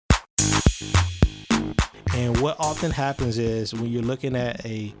And what often happens is when you're looking at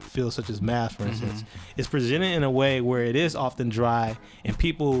a field such as math, for instance, it's presented in a way where it is often dry, and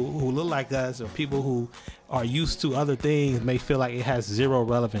people who look like us or people who are used to other things may feel like it has zero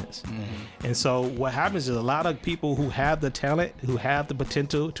relevance. And so what happens is a lot of people who have the talent, who have the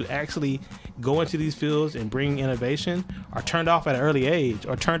potential to actually go into these fields and bring innovation are turned off at an early age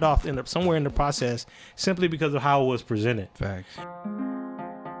or turned off somewhere in the process simply because of how it was presented. Facts.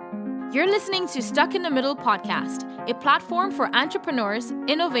 You're listening to Stuck in the Middle podcast, a platform for entrepreneurs,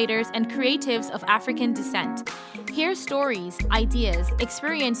 innovators, and creatives of African descent. Hear stories, ideas,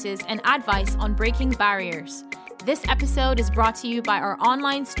 experiences, and advice on breaking barriers. This episode is brought to you by our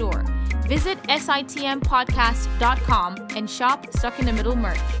online store. Visit sitmpodcast.com and shop Stuck in the Middle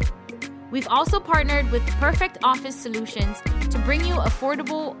merch. We've also partnered with Perfect Office Solutions to bring you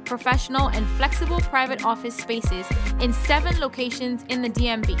affordable, professional, and flexible private office spaces in 7 locations in the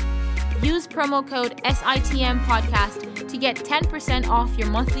DMV. Use promo code SITMPodcast to get 10% off your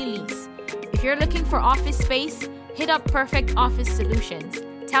monthly lease. If you're looking for office space, hit up Perfect Office Solutions.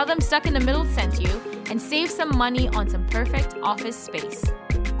 Tell them Stuck in the Middle sent you and save some money on some perfect office space.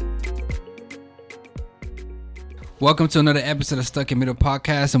 Welcome to another episode of Stuck in Middle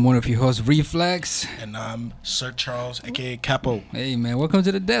Podcast. I'm one of your hosts, Reflex. And I'm Sir Charles, a.k.a. Capo. Hey, man. Welcome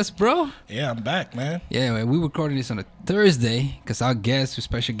to the desk, bro. Yeah, I'm back, man. Yeah, man. We're recording this on a Thursday because our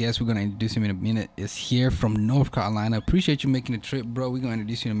special guest, we're going to introduce him in a minute, is here from North Carolina. Appreciate you making the trip, bro. We're going to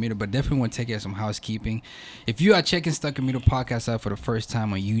introduce you in a minute, but definitely want to take care of some housekeeping. If you are checking Stuck in Middle Podcast out for the first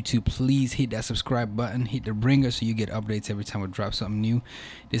time on YouTube, please hit that subscribe button, hit the ringer so you get updates every time we drop something new.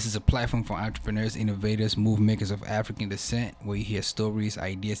 This is a platform for entrepreneurs, innovators, move makers of African descent, where you hear stories,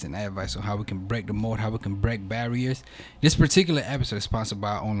 ideas, and advice on how we can break the mold, how we can break barriers. This particular episode is sponsored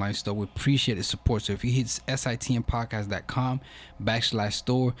by our online store. We appreciate the support. So if you hit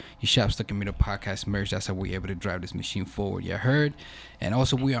sitmpodcast.com/store, you shop Stuck in Middle Podcast merch. That's how we're able to drive this machine forward. You heard? And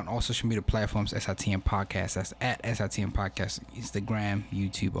also, we are on all social media platforms, SITM Podcast. That's at SITM Podcast, Instagram,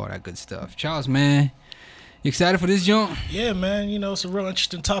 YouTube, all that good stuff. Charles, man. You excited for this jump? Yeah, man. You know, it's a real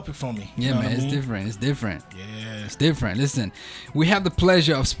interesting topic for me. Yeah, man. It's different. Yeah. It's different. Listen, we have the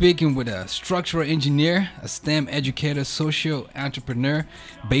pleasure of speaking with a structural engineer, a STEM educator, social entrepreneur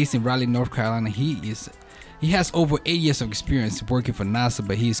based in Raleigh, North Carolina. He has over 8 years of experience working for NASA,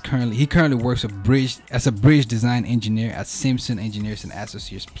 but he currently works as a bridge design engineer at Simpson Engineers and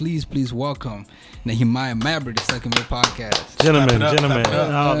Associates. Please welcome Nehemiah Mabry to Stuck in Middle Podcast. Gentlemen.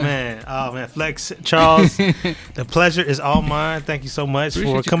 Oh man, Flex, Charles, the pleasure is all mine. Thank you so much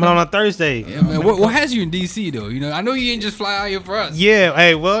for coming on Thursday. Yeah, man. What has you in DC though? You know, I know you didn't just fly out here for us. Yeah,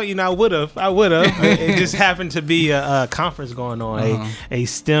 hey, well, you know, I would have. It just happened to be a conference going on, a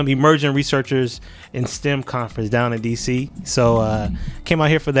STEM emerging researchers in STEM conference down in DC. So came out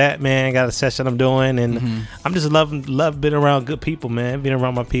here for that, man. Got a session I'm doing, and I'm just love being around good people, man. Being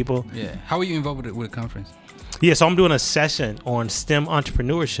around my people. Yeah. How are you involved with the conference? Yeah, so I'm doing a session on STEM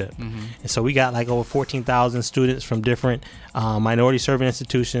entrepreneurship. And so we got like over 14,000 students from different minority serving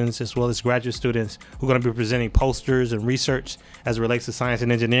institutions, as well as graduate students who are going to be presenting posters and research as it relates to science and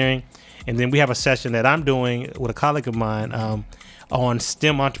engineering. And then we have a session that I'm doing with a colleague of mine on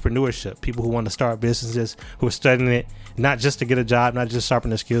STEM entrepreneurship, people who want to start businesses, who are studying it, not just to get a job, not just sharpen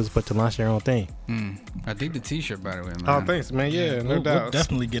their skills, but to launch their own thing. I dig the t-shirt, by the way, man. Oh, thanks, man. Yeah, no doubt. We'll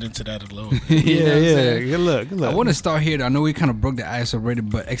definitely get into that a little. Yeah. Good luck. I want to start here. I know we kind of broke the ice already,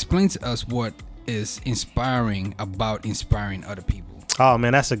 but explain to us what is inspiring about inspiring other people. Oh,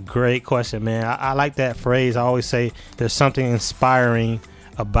 man, that's a great question, man. I like that phrase. I always say there's something inspiring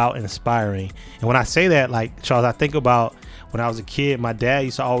about inspiring. And when I say that, like, Charles, I think about when I was a kid, my dad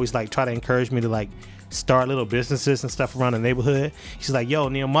used to always like try to encourage me to like start little businesses and stuff around the neighborhood. He's like, yo,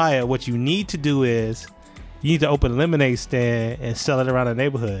 Nehemiah, what you need to do is you need to open a lemonade stand and sell it around the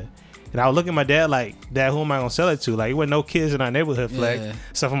neighborhood. And I would look at my dad like, Dad, who am I going to sell it to? Like, there wasn't no kids in our neighborhood, Flex,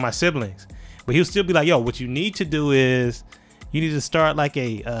 except for my siblings. But he would still be like, yo, what you need to do is you need to start like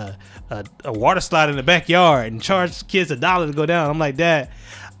a water slide in the backyard and charge kids $1 to go down. I'm like, Dad,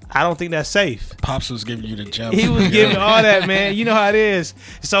 I don't think that's safe. Pops was giving you the jump. He was giving all that, man. You know how it is.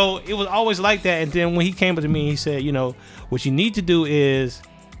 So it was always like that. And then when he came up to me, he said, you know, what you need to do is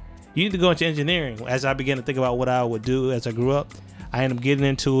you need to go into engineering. As I began to think about what I would do as I grew up, I ended up getting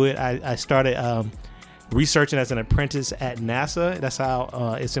into it. I started researching as an apprentice at NASA. That's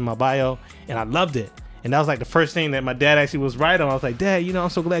how it's in my bio. And I loved it. And that was like the first thing that my dad actually was right on. I was like, Dad, you know, I'm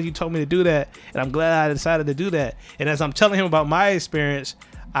so glad you told me to do that. And I'm glad I decided to do that. And as I'm telling him about my experience,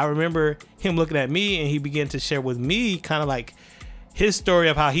 I remember him looking at me and he began to share with me kind of like his story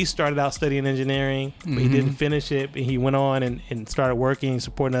of how he started out studying engineering, but he didn't finish it, and he went on and started working,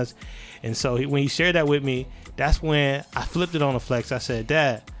 supporting us. And so when he shared that with me, that's when I flipped it on the flex. I said,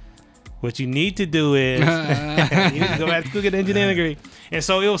 Dad, what you need to do is you need to go back to school, get an engineering degree. And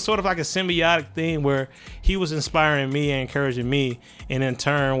so it was sort of like a symbiotic thing where he was inspiring me and encouraging me, and in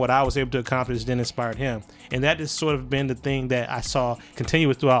turn, what I was able to accomplish then inspired him. And that has sort of been the thing that I saw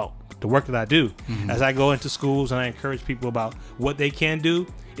continue throughout the work that I do. As I go into schools and I encourage people about what they can do,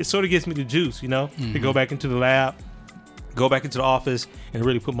 it sort of gives me the juice, you know, to go back into the lab, go back into the office, and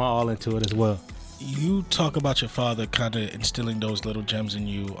really put my all into it as well. You talk about your father kind of instilling those little gems in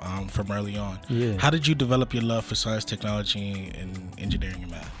you from early on. Yeah. How did you develop your love for science, technology, and engineering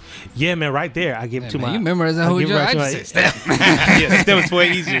and math? Yeah, man, right there. I give it to Man, my. you memorize that whole give it job. right I to just my- said STEM. Yeah, STEM was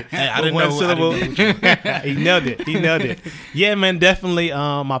way easier. Hey, I didn't One know- I syllable. didn't He nailed it. He nailed it. Yeah, man, definitely.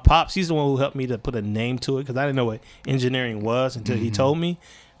 My pops, he's the one who helped me to put a name to it because I didn't know what engineering was until he told me.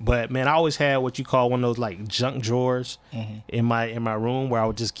 But man, I always had what you call one of those like junk drawers in my room where I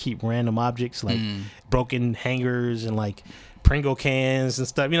would just keep random objects like broken hangers and like Pringle cans and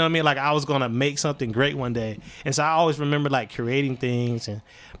stuff. You know what I mean? Like I was gonna make something great one day, and so I always remember like creating things. And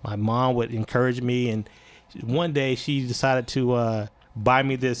my mom would encourage me. And one day she decided to buy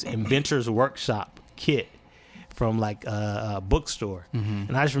me this Inventor's Workshop kit from like a bookstore.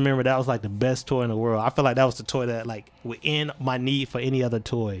 And I just remember that was like the best toy in the world. I feel like that was the toy that like would end my need for any other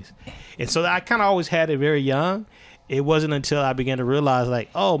toys. And so I kind of always had it very young. It wasn't until I began to realize like,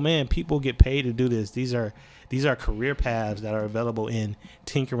 oh man, people get paid to do this. These are career paths that are available in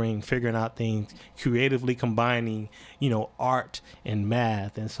tinkering, figuring out things, creatively combining, you know, art and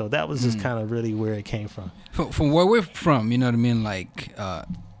math. And so that was just kind of really where it came from. From where we're from, you know what I mean? Like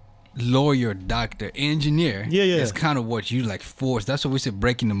lawyer, doctor, engineer. Yeah. It's kind of what you like forced. That's what we said,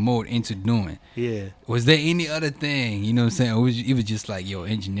 breaking the mold into doing. Yeah. Was there any other thing, you know what I'm saying? Or it was just like, yo,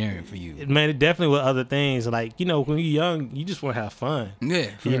 engineering for you? Man, it definitely was other things. Like, you know, when you're young, you just want to have fun. Yeah.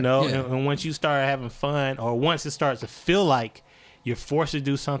 You know, yeah. and once you start having fun, or once it starts to feel like you're forced to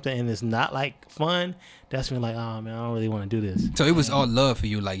do something and it's not like fun, that's when like, oh man, I don't really want to do this. So it was all love for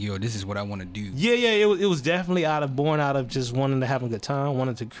you, like, yo, this is what I want to do. Yeah, it was definitely born out of just wanting to have a good time,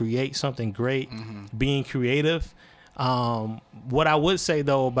 wanting to create something great, being creative. What I would say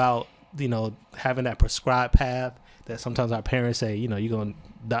though about, you know, having that prescribed path that sometimes our parents say, you know, you're going to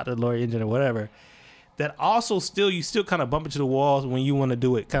doctor, lawyer, engineer, whatever, that also you still kind of bump into the walls when you want to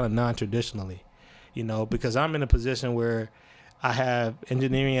do it kind of non-traditionally, you know, because I'm in a position where I have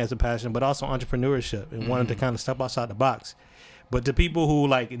engineering as a passion, but also entrepreneurship and wanting to kind of step outside the box. But the people who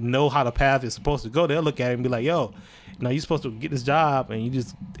like know how the path is supposed to go, they'll look at it and be like, yo, you know, you're supposed to get this job and you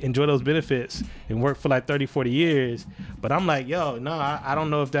just enjoy those benefits and work for like 30, 40 years. But I'm like, yo, no, I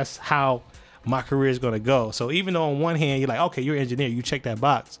don't know if that's how my career is going to go. So even though on one hand, you're like, okay, you're an engineer, you check that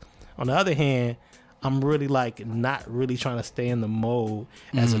box. On the other hand, I'm really like not really trying to stay in the mold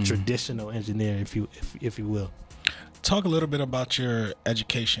as a traditional engineer, if you will. Talk a little bit about your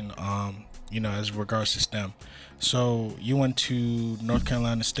education, you know, as regards to STEM. So you went to North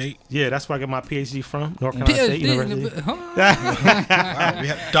Carolina State? Yeah, that's where I got my PhD from, North Carolina State University. Wow, we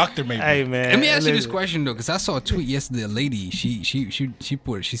have Dr. Maybe. Hey man, Let me ask you this listen. question though, because I saw a tweet yesterday. A lady, she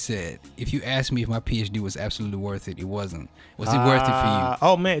said, if you asked me if my PhD was absolutely worth it, it wasn't. Was it worth it for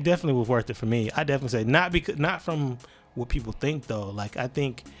Oh man, it definitely was worth it for me. I definitely say not from what people think though. Like I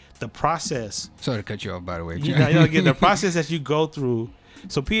think the process. you? Sorry to cut you off, by the way. You know, again, the process that you go through.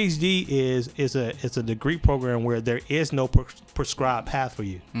 So PhD is a degree program where there is no prescribed path for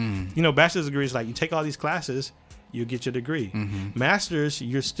you. You know, bachelor's degree is like you take all these classes, you get your degree. Master's,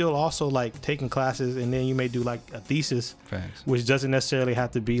 you're still also like taking classes, and then you may do like a thesis, Facts. which doesn't necessarily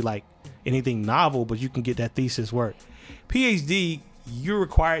have to be like anything novel, but you can get that thesis work. PhD, you're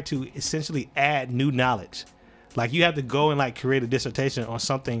required to essentially add new knowledge. Like you have to go and like create a dissertation on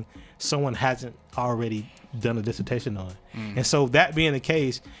something someone hasn't already done a dissertation on. And so that being the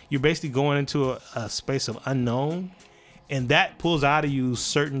case, you're basically going into a space of unknown, and that pulls out of you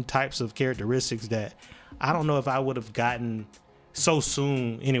certain types of characteristics that I don't know if I would have gotten so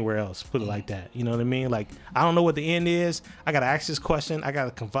soon anywhere else, put it like that. You know what I mean? Like I don't know what the end is. I gotta ask this question. I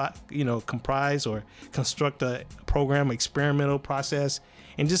gotta comprise or construct a program, experimental process,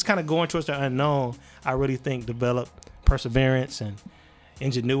 and just kind of going towards the unknown. I really think develop perseverance and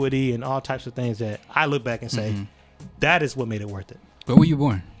ingenuity and all types of things that I look back and say that is what made it worth it. Where were you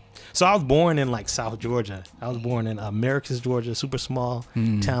born? So I was born in like South Georgia. I was born in Americus, Georgia, super small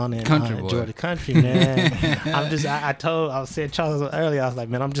town in Country boy. Georgia, country man. I was saying Charles earlier. I was like,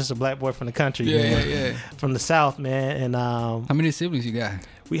 man, I'm just a black boy from the country, man, from the South, man. And How many siblings you got?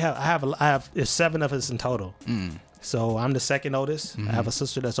 I have there's 7 of us in total, So I'm the second oldest. I have a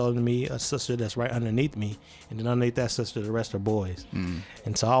sister that's older than me, a sister that's right underneath me, and then underneath that sister, the rest are boys.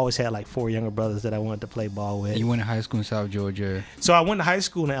 And so I always had like 4 younger brothers that I wanted to play ball with. You went to high school in South Georgia. So I went to high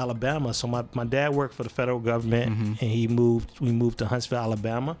school in Alabama. So my dad worked for the federal government, and we moved to Huntsville,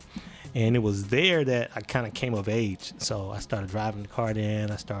 Alabama. And it was there that I kind of came of age. So I started driving the car then.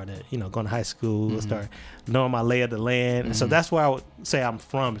 I started, going to high school. I started knowing my lay of the land. And so that's where I would say I'm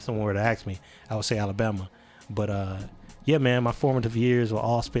from. If someone were to ask me, I would say Alabama. But yeah, man, my formative years were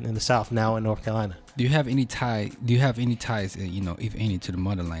all spent in the South, now in North Carolina. Do you have any ties, if any, to the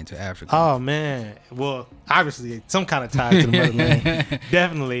motherland, to Africa? Oh, man. Well, obviously, some kind of tie to the motherland.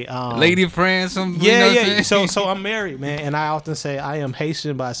 Definitely. Lady friends, some. Yeah. So I'm married, man, and I often say I am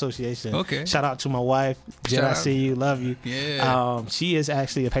Haitian by association. Okay. Shout out to my wife. Jen, I see you, love you. Yeah. She is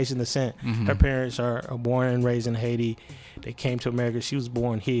actually of Haitian descent. Her parents are born and raised in Haiti. They came to America. She was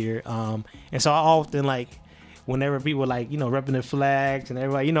born here. And so I often whenever people repping the flags and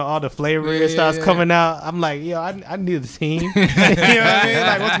everybody, all the flavor starts coming out, I'm like, I need a team. You know what I mean?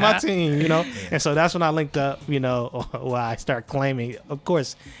 Like, what's my team? And so that's when I linked up, where I start claiming, of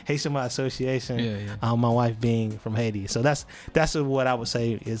course, Haitian by association. My wife being from Haiti. So that's what I would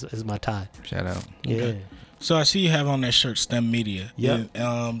say is my tie. Shout out. Yeah. Okay. So I see you have on that shirt STEM Media. Yeah.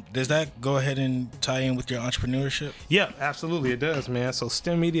 Does that go ahead and tie in with your entrepreneurship? Yeah, absolutely. It does, man. So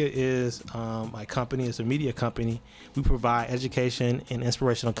STEM Media is my company. It's a media company. We provide education and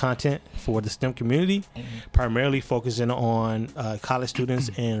inspirational content for the STEM community, primarily focusing on college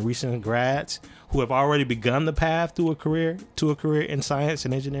students and recent grads who have already begun the path to a career in science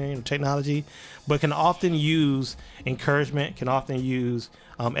and engineering and technology, but can often use encouragement, can often use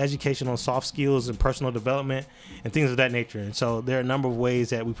education on soft skills and personal development and things of that nature. And so there are a number of ways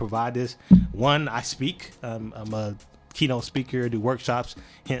that we provide this. One, I speak. I'm a keynote speaker, do workshops,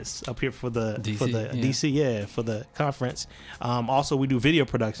 hence up here for the conference. Also, we do video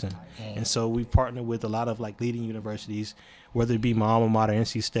production. And so we partner with a lot of leading universities, whether it be my alma mater,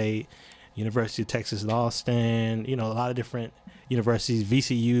 NC State, University of Texas at Austin, a lot of different universities.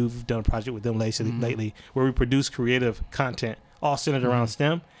 VCU, we've done a project with them lately where we produce creative content all centered around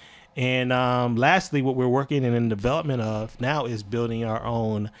STEM. And lastly, what we're working in development of now is building our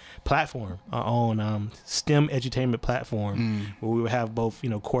own platform, our own STEM edutainment platform, where we will have both,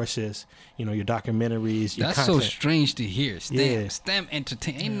 courses, your documentaries, your That's content. so strange to hear. STEM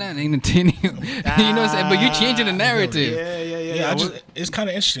entertainment, ain't nothing entertaining. You know what I'm saying? But you're changing the narrative. Yeah. It's kind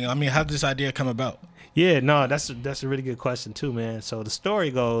of interesting. I mean, how did this idea come about? Yeah, no, that's a really good question too, man. So the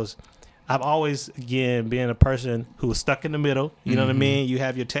story goes, I've always, again, been a person who was stuck in the middle. You know what I mean? You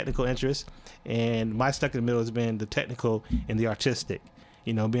have your technical interests, and my stuck in the middle has been the technical and the artistic.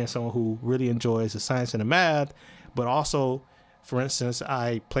 Being someone who really enjoys the science and the math, but also, for instance,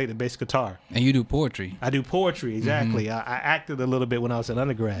 I played the bass guitar. And you do poetry. I do poetry, exactly. I acted a little bit when I was an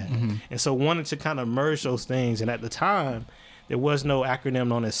undergrad. And so wanted to kind of merge those things. And at the time, there was no acronym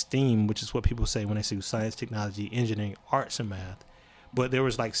known as STEAM, which is what people say when they say science, technology, engineering, arts, and math. But there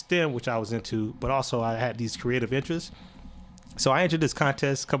was STEM, which I was into, but also I had these creative interests. So I entered this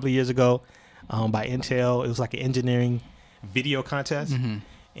contest a couple of years ago by Intel. It was like an engineering video contest.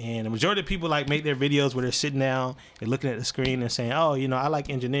 And the majority of people make their videos where they're sitting down and looking at the screen and saying, oh, I like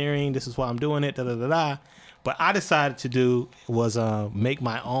engineering. This is why I'm doing it, da-da-da-da. But I decided to do was make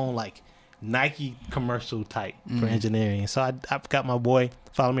my own Nike commercial type for engineering. So I got my boy,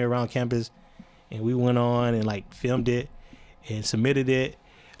 followed me around campus, and we went on and filmed it and submitted it.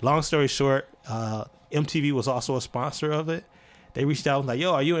 Long story short, MTV was also a sponsor of it. They reached out and was like,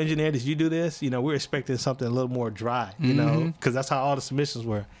 yo, are you an engineer? Did you do this? We're expecting something a little more dry, because that's how all the submissions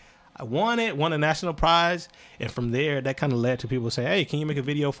were. I won a national prize. And from there, that kind of led to people saying, hey, can you make a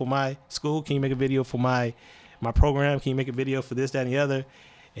video for my school? Can you make a video for my program? Can you make a video for this, that, and the other?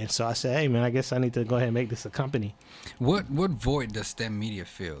 And so I said, hey, man, I guess I need to go ahead and make this a company. What void does STEM media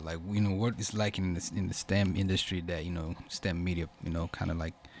fill? What is in the STEM industry that, STEM media, kind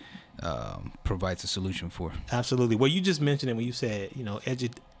of provides a solution for? Absolutely. Well, you just mentioned it when you said,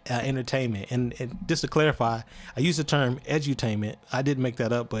 entertainment. And just to clarify, I use the term edutainment. I didn't make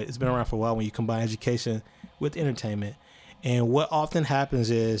that up, but it's been around for a while when you combine education with entertainment. And what often happens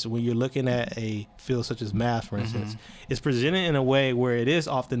is when you're looking at a field such as math, for instance, it's presented in a way where it is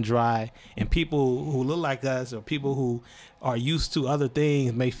often dry, and people who look like us or people who are used to other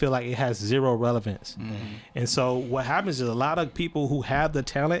things may feel like it has zero relevance. And so what happens is a lot of people who have the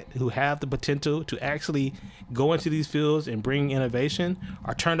talent, who have the potential to actually go into these fields and bring innovation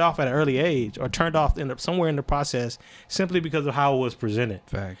are turned off at an early age, or turned off somewhere in the process simply because of how it was presented.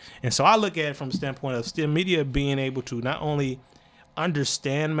 Facts. And so I look at it from the standpoint of STEM media being able to not only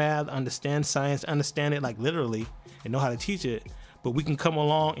understand math, understand science, understand it like literally, and know how to teach it. But we can come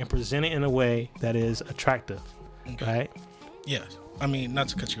along and present it in a way that is attractive, right? Yes. I mean, not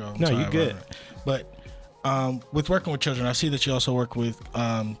to cut you off. No, you're good. But with working with children, I see that you also work with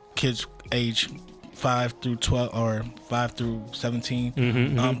kids age 5 through 12 or 5 through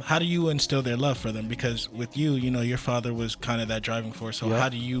 17. How do you instill their love for them? Because with you, you know, your father was kind of that driving force. So how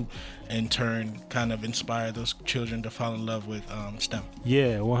do you, in turn, kind of inspire those children to fall in love with STEM?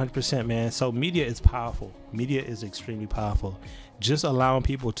 Yeah, 100%, man. So media is powerful. Media is extremely powerful. Just allowing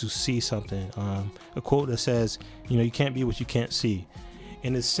people to see something. A quote that says, you know, you can't be what you can't see.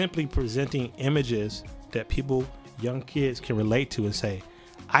 And it's simply presenting images that people, young kids, can relate to and say,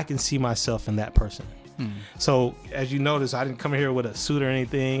 I can see myself in that person. So as you notice, I didn't come here with a suit or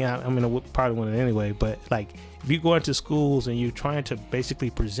anything. I'm in a probably one anyway. But like, if you go into schools and you're trying to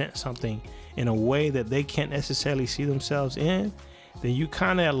basically present something in a way that they can't necessarily see themselves in, then you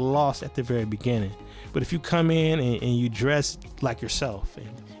kind of lost at the very beginning. But if you come in and you dress like yourself and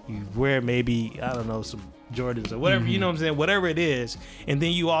you wear maybe, I don't know, some Jordans or whatever, you know what I'm saying, whatever it is, and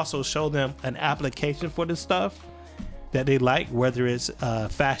then you also show them an application for the stuff that they like, whether it's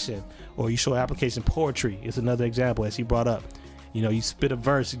fashion or you show application. Poetry is another example, as he brought up. You know, you spit a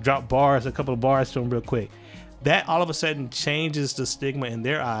verse, you drop bars, a couple of bars to them real quick. That all of a sudden changes the stigma in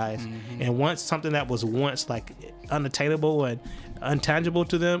their eyes. And once something that was once like unattainable and untangible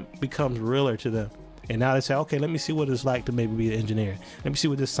to them becomes realer to them. And now they say, okay, let me see what it's like to maybe be an engineer. Let me see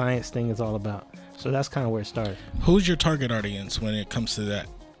what this science thing is all about. So that's kind of where it started. Who's your target audience when it comes to that?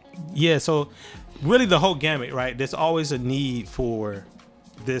 Yeah, so really the whole gamut, right? There's always a need for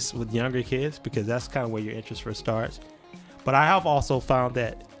this with younger kids because that's kind of where your interest first starts. But I have also found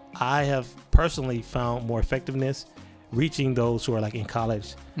that I have personally found more effectiveness reaching those who are like in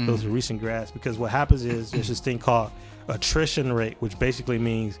college, those recent grads, because what happens is there's this thing called attrition rate, which basically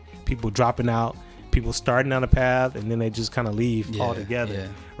means people dropping out, people starting on a path, and then they just kind of leave altogether,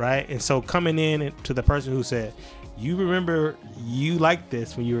 right? And so coming in to the person who said, you remember you liked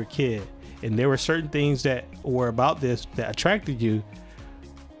this when you were a kid, and there were certain things that were about this that attracted you,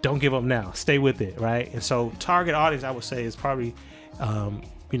 don't give up now. Stay with it, right? And so target audience, I would say, is probably,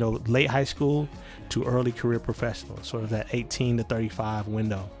 you know, late high school to early career professionals, sort of that 18 to 35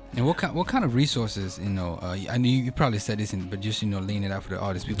 window. And what kind of resources, you know, I know you probably said this, but just, you know, laying it out for the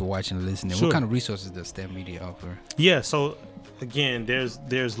audience, people watching and listening, Sure. What kind of resources does STEM Media offer? Yeah, so again,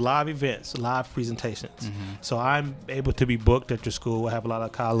 there's live events, live presentations. So I'm able to be booked at your school. I have a lot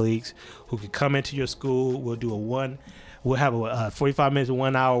of colleagues who can come into your school. We'll have a 45 minutes to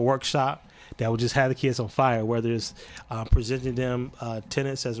 1 hour workshop that will just have the kids on fire, whether it's presenting them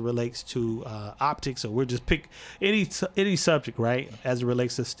tenets as it relates to optics, or we'll just pick any subject, right, as it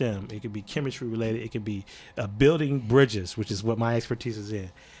relates to STEM. It could be chemistry related. It could be building bridges, which is what my expertise is in.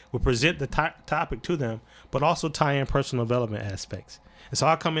 We'll present the topic to them, but also tie in personal development aspects. And so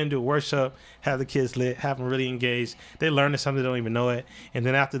I'll come into a workshop, have the kids lit, have them really engaged. They learn something, they don't even know it. And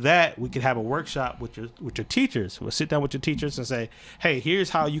then after that, we could have a workshop with your teachers. We'll sit down with your teachers and say, hey,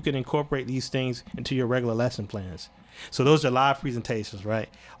 here's how you can incorporate these things into your regular lesson plans. So those are live presentations, right?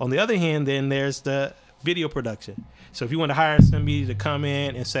 On the other hand, then there's the video production. So if you want to hire somebody to come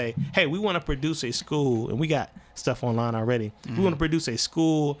in and say, hey, we want to produce a school, and we got stuff online already. We want to produce a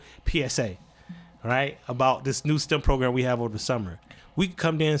school PSA, right, about this new STEM program we have over the summer. We can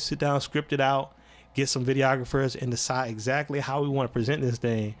come in, sit down, script it out, get some videographers, and decide exactly how we want to present this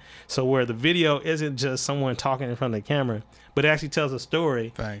thing. So where the video isn't just someone talking in front of the camera, but it actually tells a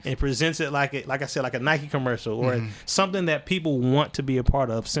story. Thanks. And presents it like I said, like a Nike commercial or something that people want to be a part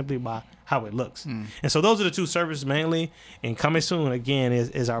of simply by how it looks. And so those are the two services mainly. And coming soon, again,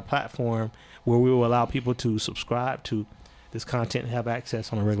 is our platform where we will allow people to subscribe to this content and have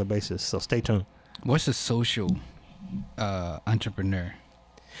access on a regular basis. So stay tuned. What's a social entrepreneur?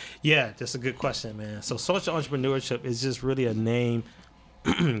 Yeah, that's a good question, man. So social entrepreneurship is just really a name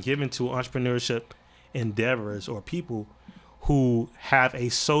given to entrepreneurship endeavors or people who have a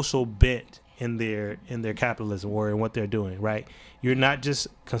social bent in their capitalism or in what they're doing, right? You're not just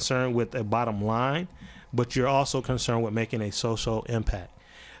concerned with a bottom line, but you're also concerned with making a social impact.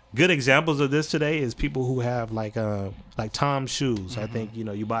 Good examples of this today is people who have like Tom's Shoes. I think, you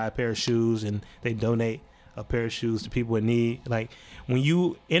know, you buy a pair of shoes and they donate a pair of shoes to people in need. Like when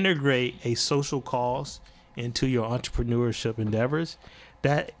you integrate a social cause into your entrepreneurship endeavors,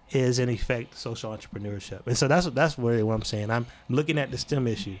 that is in effect social entrepreneurship. And so that's really what I'm saying. I'm looking at the STEM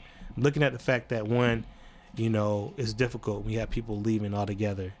issue. I'm looking at the fact that one, you know, it's difficult when you have people leaving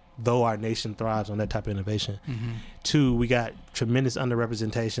altogether, though our nation thrives on that type of innovation. Two, we got tremendous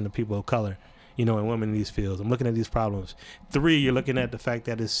underrepresentation of people of color in women in these fields. I'm looking at these problems. 3, you're looking at the fact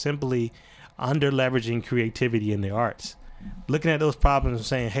that it's simply under leveraging creativity in the arts. Looking at those problems and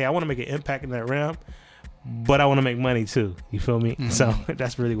saying, hey, I want to make an impact in that realm, but I want to make money too. You feel me? Mm-hmm. So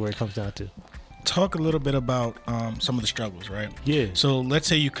that's really where it comes down to. Talk a little bit about some of the struggles, right? Yeah. So let's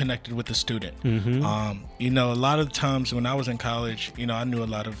say you connected with a student. Mm-hmm. A lot of the times when I was in college, I knew a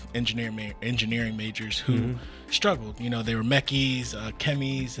lot of engineering majors who struggled. They were mechies,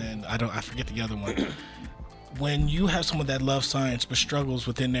 chemies, and I forget the other one. When you have someone that loves science but struggles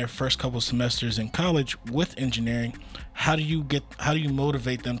within their first couple of semesters in college with engineering, how do you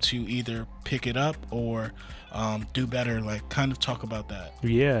motivate them to either pick it up or do better? Like, kind of talk about that.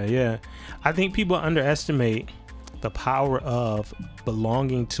 Yeah. I think people underestimate the power of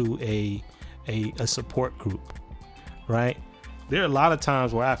belonging to a support group, right? There are a lot of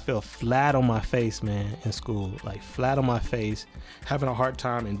times where I feel flat on my face, man, in school, like flat on my face, having a hard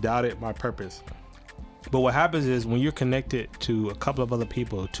time and doubted my purpose. But what happens is when you're connected to a couple of other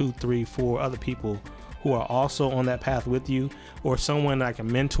people, 2, 3, 4 other people who are also on that path with you, or someone like a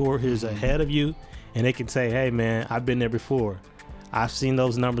mentor who's ahead of you, and they can say, hey, man, I've been there before. I've seen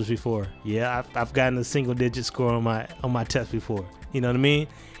those numbers before. Yeah, I've gotten a single-digit score on my test before. You know what I mean?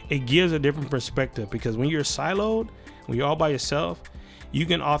 It gives a different perspective, because when you're siloed, when you're all by yourself, you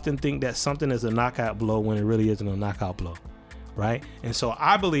can often think that something is a knockout blow when it really isn't a knockout blow. Right. And so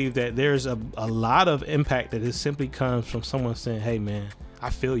I believe that there's a lot of impact that it simply comes from someone saying, hey, man, I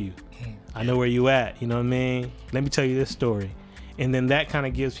feel you. I know where you at. You know what I mean? Let me tell you this story. And then that kind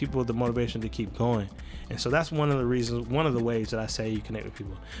of gives people the motivation to keep going. And so that's one of the ways that I say you connect with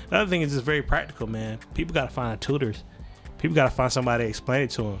people. The other thing is just very practical, man. People got to find tutors. People got to find somebody to explain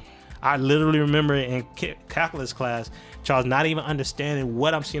it to them. I literally remember in calculus class, Charles, not even understanding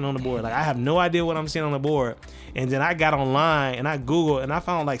what I'm seeing on the board. Like, I have no idea what I'm seeing on the board. And then I got online and I Googled and I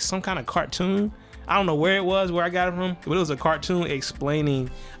found like some kind of cartoon. I don't know where it was, where I got it from, but it was a cartoon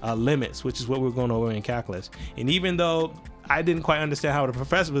explaining limits, which is what we're going over in calculus. And even though I didn't quite understand how the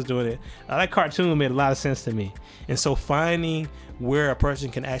professor was doing it, that cartoon made a lot of sense to me. And so finding where a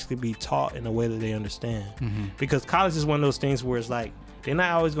person can actually be taught in a way that they understand. Mm-hmm. Because college is one of those things where it's like, they're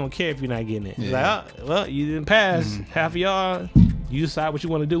not always going to care if you're not getting it. Yeah. It's like, oh, well, you didn't pass. Mm-hmm. Half of y'all, you decide what you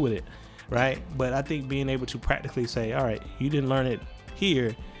want to do with it, right? But I think being able to practically say, all right, you didn't learn it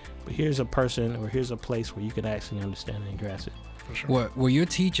here, but here's a person or here's a place where you can actually understand it and grasp it. For sure. Were your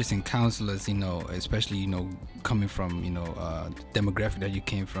teachers and counselors, especially, coming from, demographic that you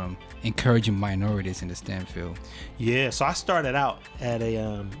came from, encouraging minorities in the STEM field? Yeah, so I started out at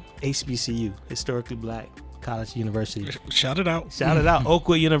a HBCU, historically black college university. Shout it out.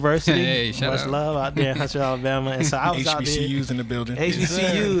 Oakwood University. Hey, much love out there in Huntsville, Alabama. And so I was out there. HBCUs in the building.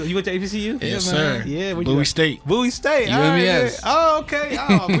 HBCU. You went to HBCU? Yes, sir. Yeah. Bowie State. Bowie State. UMES. Oh, okay.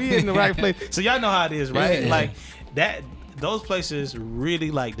 Oh, we in the right place. So y'all know how it is, right? Yeah. Like that. Those places really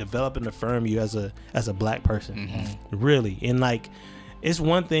like develop and affirm you as a black person. Mm-hmm. Really. And like, it's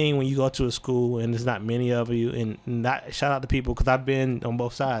one thing when you go to a school and there's not many of you, and not shout out to people because I've been on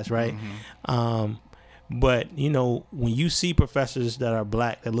both sides, right? Mm-hmm. But, when you see professors that are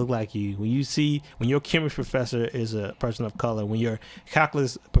black that look like you, when your chemistry professor is a person of color, when your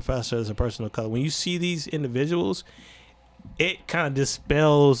calculus professor is a person of color, when you see these individuals, it kind of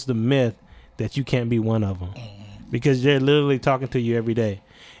dispels the myth that you can't be one of them, because they're literally talking to you every day.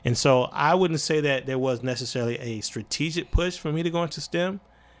 And so I wouldn't say that there was necessarily a strategic push for me to go into STEM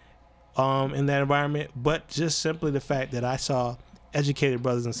in that environment, but just simply the fact that I saw educated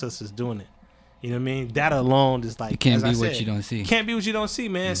brothers and sisters doing it. You know what I mean? That alone is like, you can't be what you don't see. Can't be what you don't see,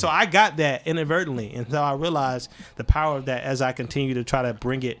 man. Mm-hmm. So I got that inadvertently. And so I realized the power of that as I continue to try to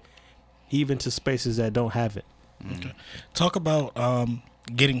bring it even to spaces that don't have it. Okay. Talk about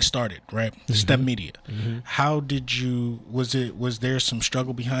getting started, right? Mm-hmm. STEM media. Mm-hmm. How did was there some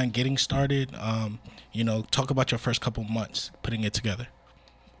struggle behind getting started? Talk about your first couple months putting it together.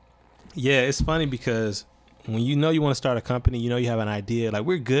 Yeah, it's funny because when you want to start a company, you have an idea. Like,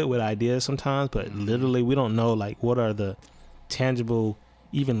 we're good with ideas sometimes, but literally we don't know like what are the tangible,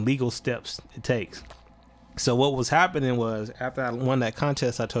 even legal steps it takes. So what was happening was, after I won that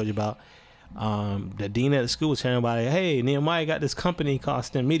contest I told you about, the dean at the school was telling everybody, hey, Nehemiah got this company called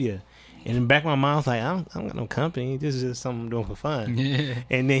STEM Media. And in the back of my mind, I was like, I don't got no company. This is just something I'm doing for fun. Yeah.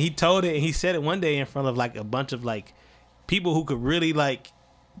 And then he told it, and he said it one day in front of like a bunch of like people who could really like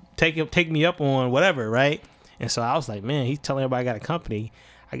take me up on whatever, right? And so I was like, man, he's telling everybody I got a company.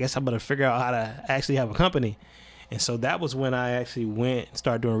 I guess I better figure out how to actually have a company. And so that was when I actually went and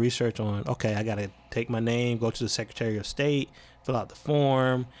started doing research on, okay, I got to take my name, go to the Secretary of State, fill out the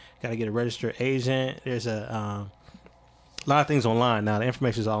form, got to get a registered agent. There's a a lot of things online now. The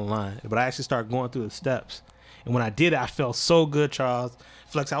information is all online, but I actually started going through the steps. And when I did it, I felt so good, Charles.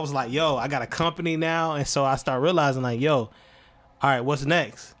 Flex, I was like, yo, I got a company now. And so I started realizing like, yo, all right, what's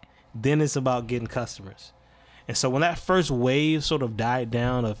next? Then it's about getting customers. And so when that first wave sort of died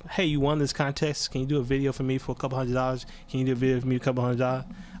down of, hey, you won this contest, can you do a video for me for $200? Can you do a video for me for $200?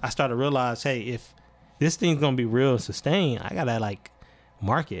 I started to realize, hey, if this thing's going to be real and sustain, I got to like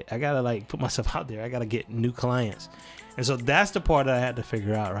market. I got to like put myself out there. I got to get new clients. And so that's the part that I had to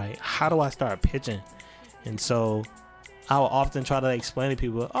figure out, right? How do I start pitching? And so I will often try to explain to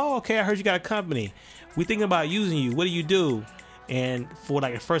people, oh, okay, I heard you got a company. We thinking about using you. What do you do? And for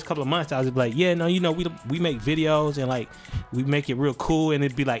like the first couple of months, I was like, yeah, no, we make videos and like we make it real cool, and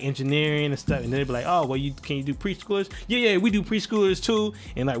it'd be like engineering and stuff. And then they'd be like, oh, well, can you do preschoolers? Yeah, we do preschoolers too.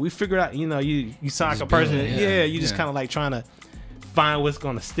 And like we figured out, you sound like a person. You just kind of like trying to find what's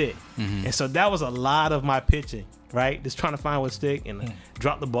gonna stick. Mm-hmm. And so that was a lot of my pitching, right? Just trying to find what stick and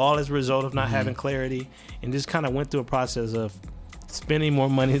drop the ball as a result of not having clarity, and just kind of went through a process of spending more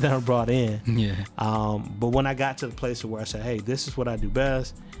money than I brought in. But when I got to the place where I said, hey, this is what I do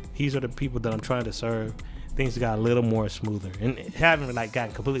best, these are the people that I'm trying to serve, things got a little more smoother. And it haven't like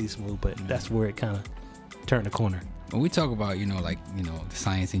gotten completely smooth, but that's where it kind of turned the corner. When we talk about, the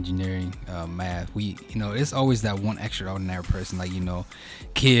science, engineering, math, it's always that one extraordinary person, like,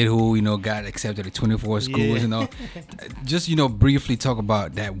 kid who, got accepted at 24 schools, Just, briefly talk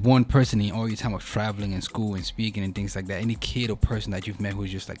about that one person in all your time of traveling and school and speaking and things like that. Any kid or person that you've met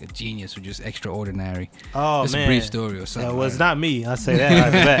who's just like a genius or just extraordinary. Oh, just man. a brief story or something. It was not me. I say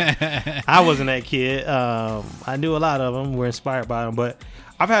that. I wasn't that kid. I knew a lot of them. Were inspired by them, but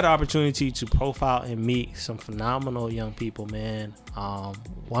I've had the opportunity to profile and meet some phenomenal young people, man.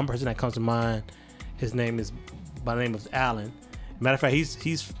 One person that comes to mind, his name is by the name of Alan. Matter of fact,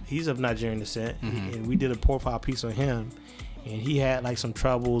 he's of Nigerian descent, and we did a profile piece on him, and he had like some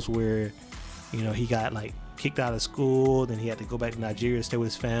troubles where, he got like kicked out of school, then he had to go back to Nigeria to stay with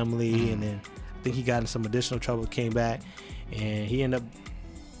his family, and then I think he got in some additional trouble, came back, and he ended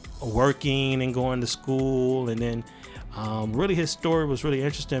up working and going to school, and then really his story was really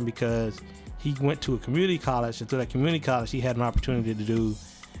interesting because he went to a community college, and through that community college he had an opportunity to do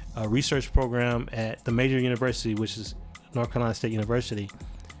a research program at the major university, which is North Carolina State University.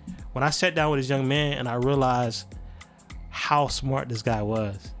 When I sat down with this young man and I realized how smart this guy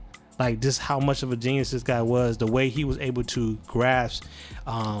was, like just how much of a genius this guy was, the way he was able to grasp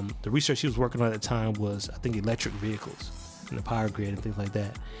the research he was working on at the time was, I think, electric vehicles and the power grid and things like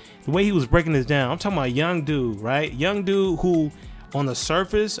that. The way he was breaking this down, I'm talking about a young dude, right? Young dude who, on the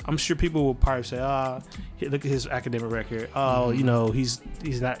surface, I'm sure people will probably say, look at his academic record.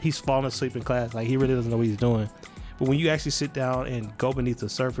 He's falling asleep in class. Like, he really doesn't know what he's doing. But when you actually sit down and go beneath the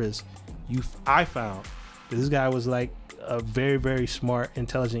surface, I found that this guy was like a very, very smart,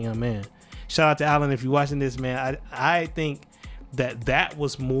 intelligent young man. Shout out to Alan if you're watching this, man. I think that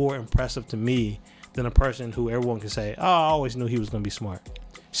was more impressive to me than a person who everyone can say, I always knew he was going to be smart.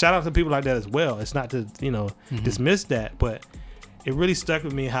 Shout out to people like that as well. It's not to, dismiss that, but it really stuck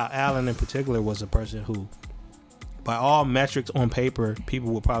with me how Alan in particular was a person who, by all metrics on paper,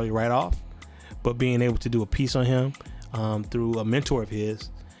 people will probably write off, but being able to do a piece on him through a mentor of his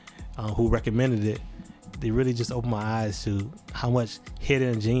who recommended it, they really just opened my eyes to how much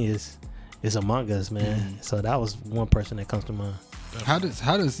hidden genius is among us, man. So that was one person that comes to mind. How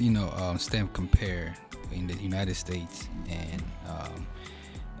does STEM compare in the United States and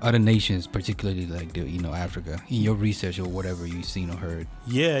other nations, particularly like Africa, in your research or whatever you've seen or heard?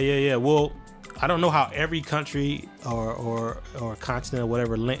 Yeah. Well, I don't know how every country or continent or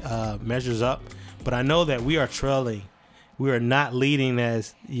whatever measures up, but I know that we are trailing. We are not leading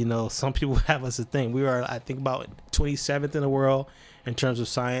as, some people have us to think. We are, I think, about 27th in the world in terms of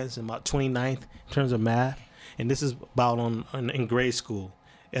science and about 29th in terms of math. And this is about in grade school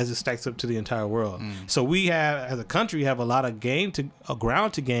as it stacks up to the entire world. So we have, as a country, have a lot of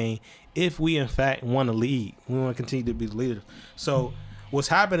ground to gain if we, in fact, want to lead. We want to continue to be the leaders. So what's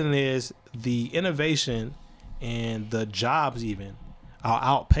happening is the innovation and the jobs even are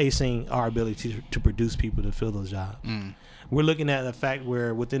outpacing our ability to produce people to fill those jobs. We're looking at the fact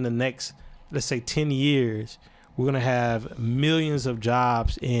where within the next, let's say, 10 years, we're going to have millions of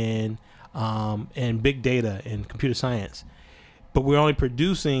jobs in big data and computer science. But we're only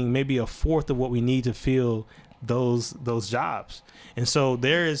producing maybe a fourth of what we need to fill those jobs. And so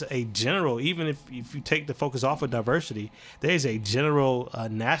there is a general, even if you take the focus off of diversity, there is a general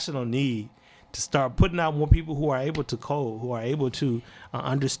national need to start putting out more people who are able to code, who are able to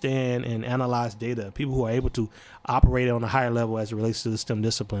understand and analyze data, people who are able to operate on a higher level as it relates to the STEM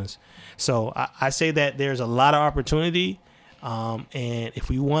disciplines. So I say that there's a lot of opportunity, And if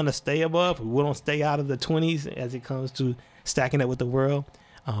we want to stay above, we don't stay out of the 20s as it comes to stacking it with the world.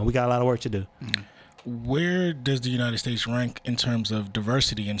 We got a lot of work to do. Where does the United States rank in terms of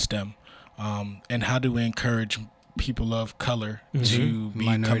diversity in STEM? And how do we encourage people of color to be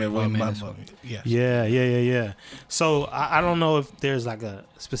Minority women as well. Yeah. So I don't know if there's like a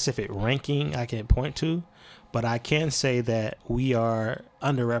specific ranking I can point to, but I can say that we are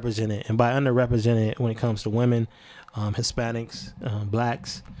underrepresented. And by underrepresented, when it comes to women, Hispanics,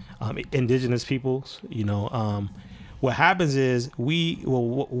 blacks, indigenous peoples, what happens is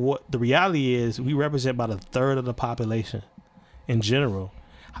what the reality is we represent about a third of the population in general.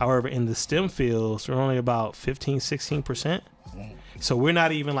 However, in the STEM fields, we're only about 15-16%. So we're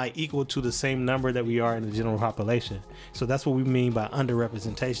not even like equal to the same number that we are in the general population. So that's what we mean by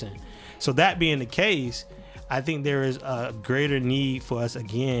underrepresentation. So that being the case, I think there is a greater need for us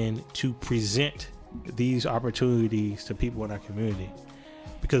again to present these opportunities to people in our community.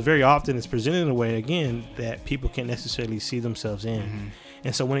 Because very often it's presented in a way, again, that people can't necessarily see themselves in.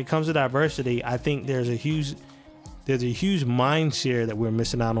 And so when it comes to diversity, I think there's a huge mind share that we're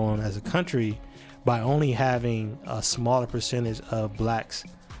missing out on as a country by only having a smaller percentage of blacks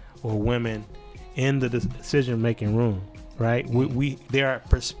or women in the decision-making room, right? There are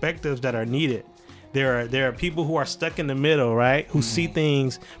perspectives that are needed. There are people who are stuck in the middle, right? Who see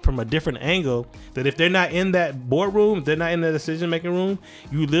things from a different angle that if they're not in that boardroom, if they're not in the decision-making room,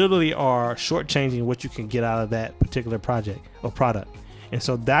 you literally are shortchanging what you can get out of that particular project or product. And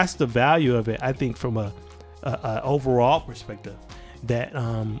so that's the value of it, I think, from a overall perspective that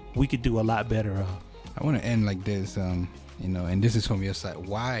we could do a lot better of. I want to end like this, and this is from your side.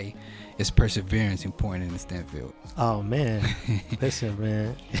 Why is perseverance important in the STEM field? Oh man, listen,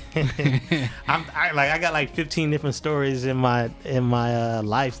 man. I got like 15 different stories in my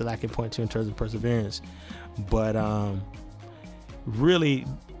life that I can point to in terms of perseverance, but really,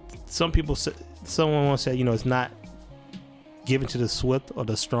 someone once said, it's not given to the swift or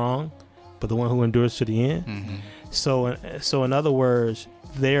the strong, but the one who endures to the end. So in other words,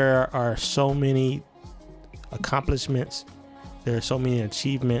 there are so many accomplishments, there are so many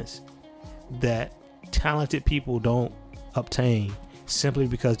achievements that talented people don't obtain simply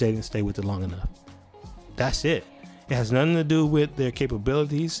because they didn't stay with it long enough. That's it. It has nothing to do with their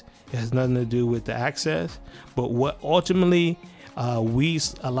capabilities. It has nothing to do with the access. But what ultimately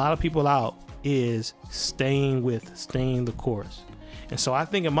weeds a lot of people out is staying the course. And so I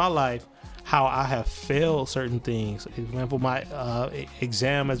think in my life, how I have failed certain things. For example, my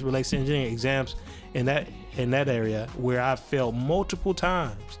exam as it relates to engineering exams in that area where I failed multiple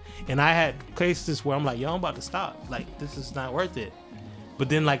times. And I had cases where I'm like, I'm about to stop. Like, this is not worth it. But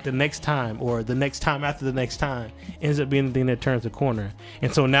then like the next time or the next time after the next time ends up being the thing that turns the corner.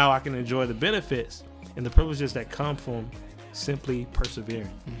 And so now I can enjoy the benefits and the privileges that come from simply persevering.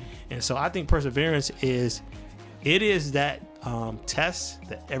 And so I think perseverance is that test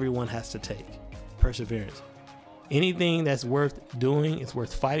that everyone has to take. Perseverance. Anything that's worth doing is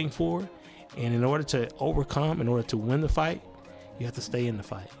worth fighting for. And in order to overcome, in order to win the fight, you have to stay in the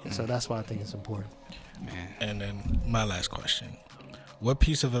fight. And so that's why I think it's important. Man. And then my last question. What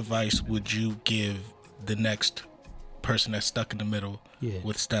piece of advice would you give the next person that's stuck in the middle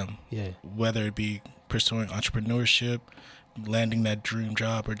with STEM? Yeah. Whether it be pursuing entrepreneurship, landing that dream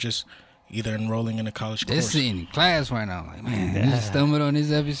job, or just either enrolling in a college course. They're sitting in class right now. Like, man, you just stumbled on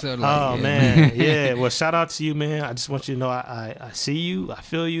this episode. Like, man. Yeah. Well, shout out to you, man. I just want you to know I see you. I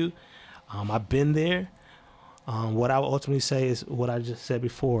feel you. I've been there. What I would ultimately say is what I just said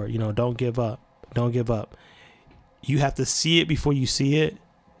before. Don't give up. Don't give up. You have to see it before you see it.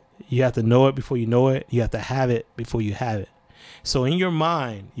 You have to know it before you know it. You have to have it before you have it. So in your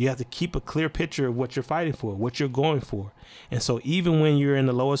mind, you have to keep a clear picture of what you're fighting for, what you're going for. And so even when you're in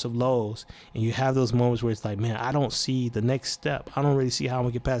the lowest of lows and you have those moments where it's like, man, I don't see the next step. I don't really see how I'm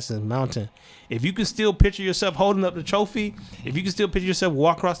going to get past this mountain. If you can still picture yourself holding up the trophy, if you can still picture yourself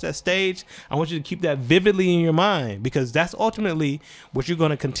walk across that stage, I want you to keep that vividly in your mind, because that's ultimately what you're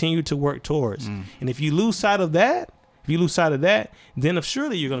going to continue to work towards. And if you lose sight of that, then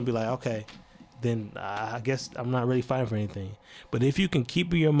surely you're going to be like, okay, then I guess I'm not really fighting for anything. But if you can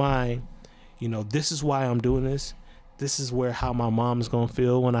keep in your mind, this is why I'm doing this. This is how my mom is going to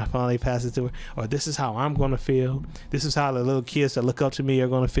feel when I finally pass it to her. Or this is how I'm going to feel. This is how the little kids that look up to me are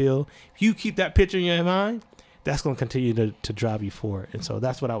going to feel. If you keep that picture in your mind, that's going to continue to drive you forward. And so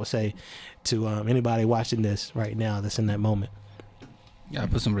that's what I would say to anybody watching this right now that's in that moment. Gotta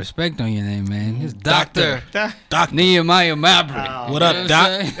put some respect on your name, man. It's Dr. Doctor. Nehemiah Mabry. What up, Doc?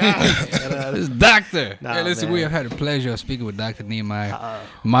 It's Doctor. Nah, Hey, listen, man. we have had the pleasure of speaking with Dr. Nehemiah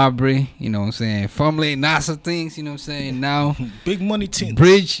Mabry. You know what I'm saying? Formerly NASA things, you know what I'm saying? Now, Big money team.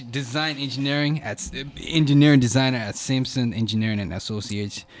 Bridge Design Engineering engineering designer at Simpson Engineering and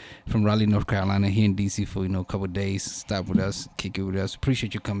Associates from Raleigh, North Carolina, here in DC for a couple of days. Stop with us, kick it with us.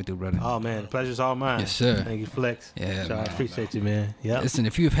 Appreciate you coming through, brother. Oh man, the pleasure's all mine. Yes, sir. Thank you, Flex. Yeah, so I man. appreciate you, man. Yeah. Listen,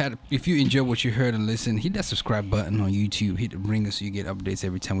 if you enjoyed what you heard and listened, hit that subscribe button on YouTube. Hit the ringer so you get updates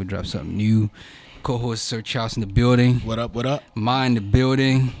every time we drop something new. Co-host Sir Charles in the building. What up? What up? Ma in the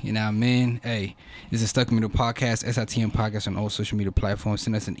building. You know what I mean? Hey, this is Stuck in the Middle Podcast, SITM Podcast on all social media platforms.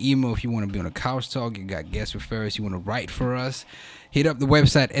 Send us an email if you want to be on a couch talk. You got guest referrals. You want to write for us. Hit up the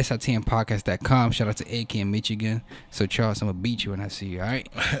website, sitmpodcast.com. Shout out to AK in Michigan. So, Charles, I'm going to beat you when I see you, all right?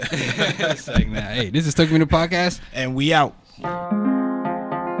 It's like, nah, hey, this is Stuck in the Middle Podcast. And we out.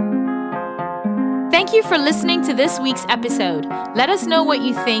 Thank you for listening to this week's episode. Let us know what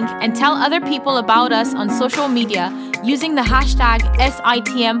you think and tell other people about us on social media using the hashtag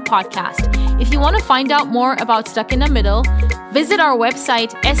SITM Podcast. If you want to find out more about Stuck in the Middle, visit our website,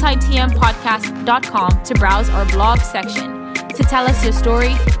 sitmpodcast.com, to browse our blog section. To tell us your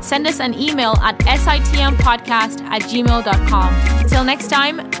story, send us an email at sitmpodcast@gmail.com. Till next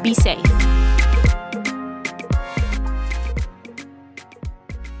time, be safe.